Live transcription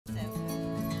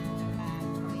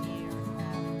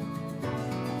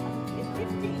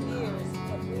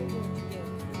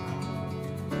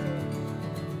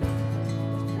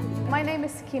My name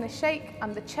is Sakina Sheikh.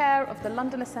 I'm the chair of the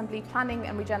London Assembly Planning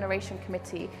and Regeneration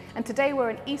Committee, and today we're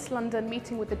in East London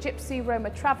meeting with the Gypsy Roma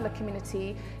traveller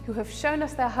community who have shown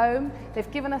us their home,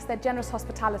 they've given us their generous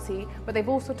hospitality, but they've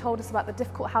also told us about the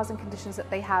difficult housing conditions that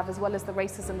they have as well as the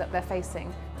racism that they're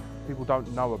facing. People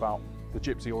don't know about the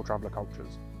Gypsy or traveller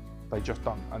cultures. They just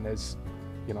don't, and there's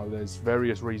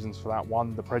various reasons for that.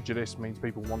 One, the prejudice means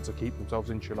people want to keep themselves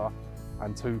insular,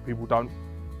 and two, people don't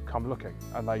come looking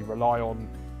and they rely on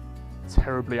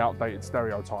terribly outdated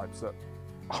stereotypes that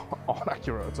aren't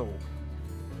accurate at all.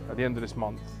 At the end of this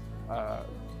month, the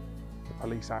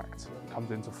Police Act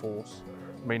comes into force,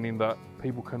 meaning that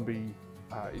people can be,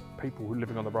 people who are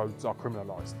living on the roads are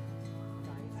criminalised.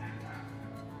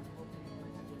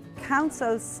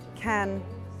 Councils can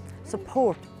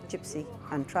support Gypsy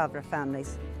and traveller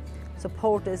families,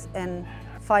 support us in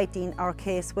fighting our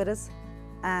case with us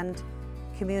and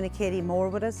communicating more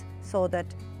with us so that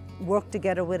work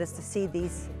together with us to see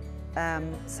these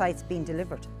sites being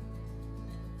delivered.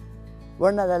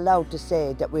 We're not allowed to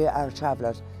say that we are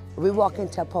travellers. If we walk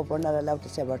into a pub, we're not allowed to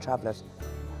say we're travellers.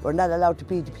 We're not allowed to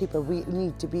be the people we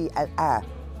need to be and are.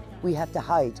 We have to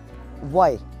hide.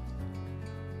 Why?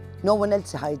 No one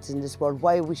else hides in this world.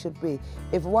 Why we should be?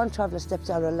 If one traveller steps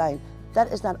out of line, that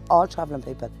is not all travelling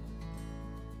people.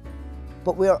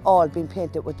 But we are all being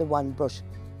painted with the one brush.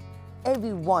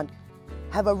 Everyone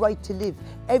have a right to live.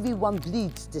 Everyone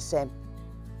bleeds the same.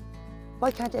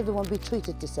 Why can't everyone be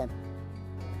treated the same?